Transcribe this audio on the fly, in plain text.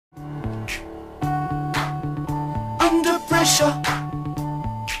Pressure.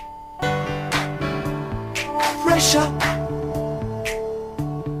 Pressure.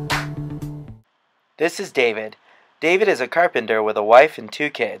 This is David. David is a carpenter with a wife and 2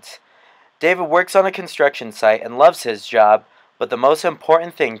 kids. David works on a construction site and loves his job, but the most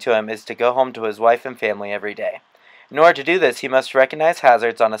important thing to him is to go home to his wife and family every day. In order to do this, he must recognize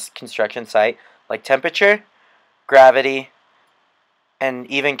hazards on a construction site like temperature, gravity, and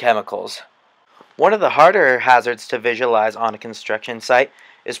even chemicals. One of the harder hazards to visualize on a construction site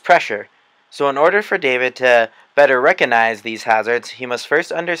is pressure. So in order for David to better recognize these hazards, he must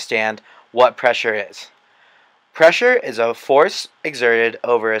first understand what pressure is. Pressure is a force exerted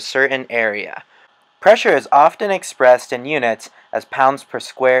over a certain area. Pressure is often expressed in units as pounds per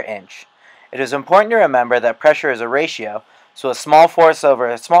square inch. It is important to remember that pressure is a ratio, so a small force over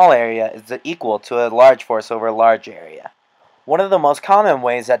a small area is equal to a large force over a large area. One of the most common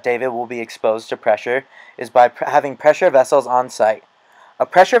ways that David will be exposed to pressure is by having pressure vessels on site. A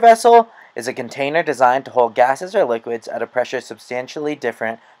pressure vessel is a container designed to hold gases or liquids at a pressure substantially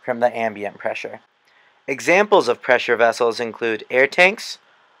different from the ambient pressure. Examples of pressure vessels include air tanks,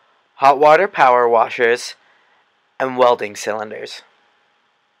 hot water power washers, and welding cylinders.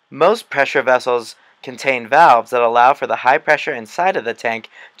 Most pressure vessels contain valves that allow for the high pressure inside of the tank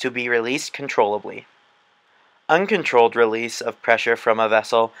to be released controllably. Uncontrolled release of pressure from a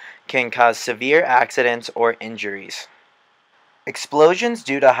vessel can cause severe accidents or injuries. Explosions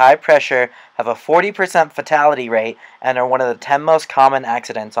due to high pressure have a 40% fatality rate and are one of the 10 most common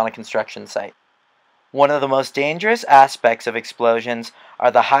accidents on a construction site. One of the most dangerous aspects of explosions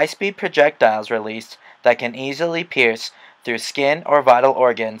are the high-speed projectiles released that can easily pierce through skin or vital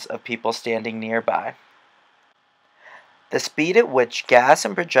organs of people standing nearby. The speed at which gas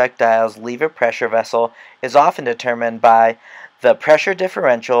and projectiles leave a pressure vessel is often determined by the pressure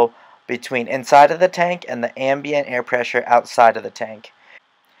differential between inside of the tank and the ambient air pressure outside of the tank.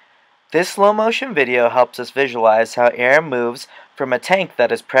 This slow-motion video helps us visualize how air moves from a tank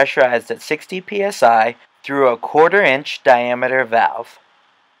that is pressurized at 60 psi through a 1/4 inch diameter valve.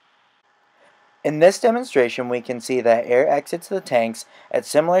 In this demonstration, we can see that air exits the tanks at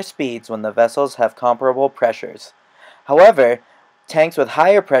similar speeds when the vessels have comparable pressures. However, tanks with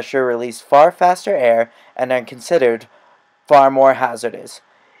higher pressure release far faster air and are considered far more hazardous.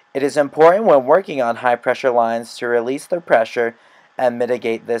 It is important when working on high-pressure lines to release the pressure and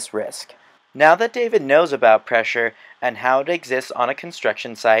mitigate this risk. Now that David knows about pressure and how it exists on a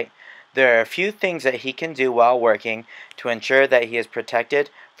construction site, there are a few things that he can do while working to ensure that he is protected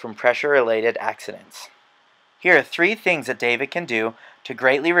from pressure-related accidents. Here are 3 things that David can do to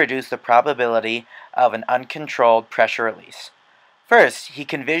greatly reduce the probability of an uncontrolled pressure release. First, he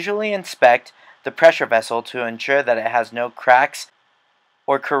can visually inspect the pressure vessel to ensure that it has no cracks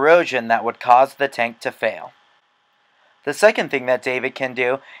or corrosion that would cause the tank to fail. The second thing that David can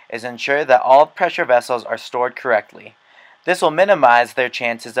do is ensure that all pressure vessels are stored correctly. This will minimize their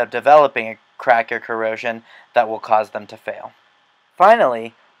chances of developing a crack or corrosion that will cause them to fail.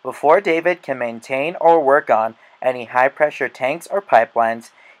 Finally, before David can maintain or work on any high-pressure tanks or pipelines,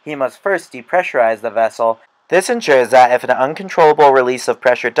 he must first depressurize the vessel. This ensures that if an uncontrollable release of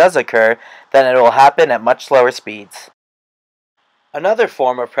pressure does occur, then it will happen at much slower speeds. Another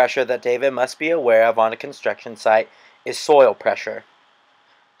form of pressure that David must be aware of on a construction site is soil pressure.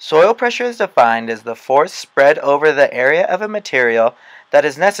 Soil pressure is defined as the force spread over the area of a material that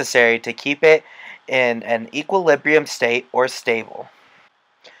is necessary to keep it in an equilibrium state or stable.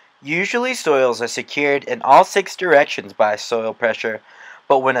 Usually soils are secured in all 6 directions by soil pressure,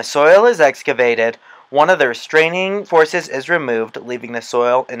 but when a soil is excavated, one of the restraining forces is removed, leaving the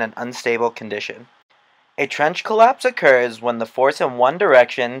soil in an unstable condition. A trench collapse occurs when the force in one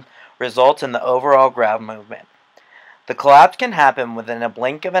direction results in the overall ground movement. The collapse can happen within a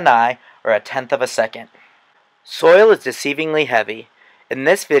blink of an eye or a 1/10 of a second. Soil is deceivingly heavy. In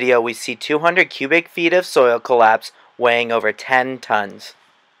this video, we see 200 cubic feet of soil collapse weighing over 10 tons.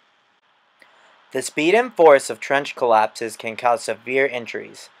 The speed and force of trench collapses can cause severe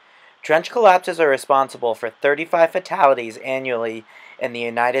injuries. Trench collapses are responsible for 35 fatalities annually in the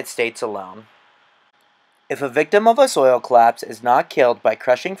United States alone. If a victim of a soil collapse is not killed by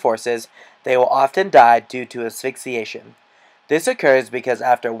crushing forces, they will often die due to asphyxiation. This occurs because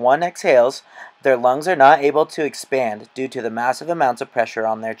after one exhales, their lungs are not able to expand due to the massive amounts of pressure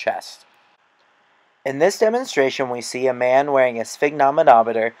on their chest. In this demonstration, we see a man wearing a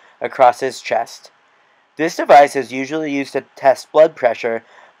sphygmomanometer across his chest. This device is usually used to test blood pressure,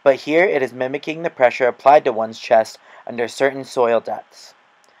 but here it is mimicking the pressure applied to one's chest under certain soil depths.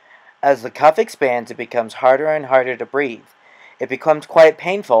 As the cuff expands, it becomes harder and harder to breathe. It becomes quite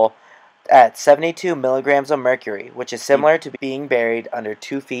painful, at 72 milligrams of mercury, which is similar to being buried under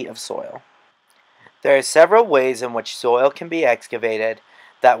 2 feet of soil. There are several ways in which soil can be excavated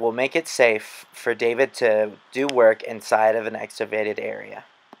that will make it safe for David to do work inside of an excavated area.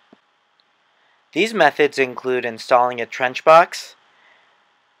 These methods include installing a trench box,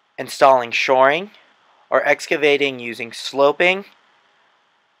 installing shoring, or excavating using sloping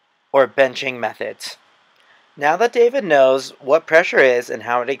or benching methods. Now that David knows what pressure is and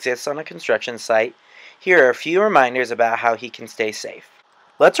how it exists on a construction site, here are a few reminders about how he can stay safe.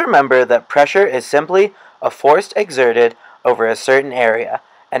 Let's remember that pressure is simply a force exerted over a certain area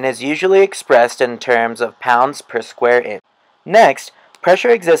and is usually expressed in terms of pounds per square inch. Next, pressure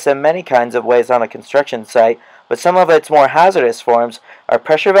exists in many kinds of ways on a construction site, but some of its more hazardous forms are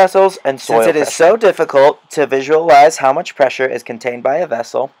pressure vessels and soil pressure. Since it is so difficult to visualize how much pressure is contained by a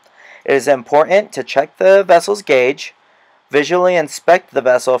vessel, it is important to check the vessel's gauge, visually inspect the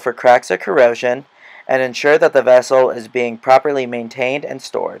vessel for cracks or corrosion, and ensure that the vessel is being properly maintained and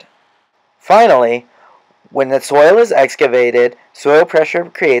stored. Finally, when the soil is excavated, soil pressure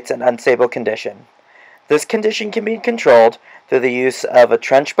creates an unstable condition. This condition can be controlled through the use of a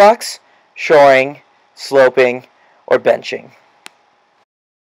trench box, shoring, sloping, or benching.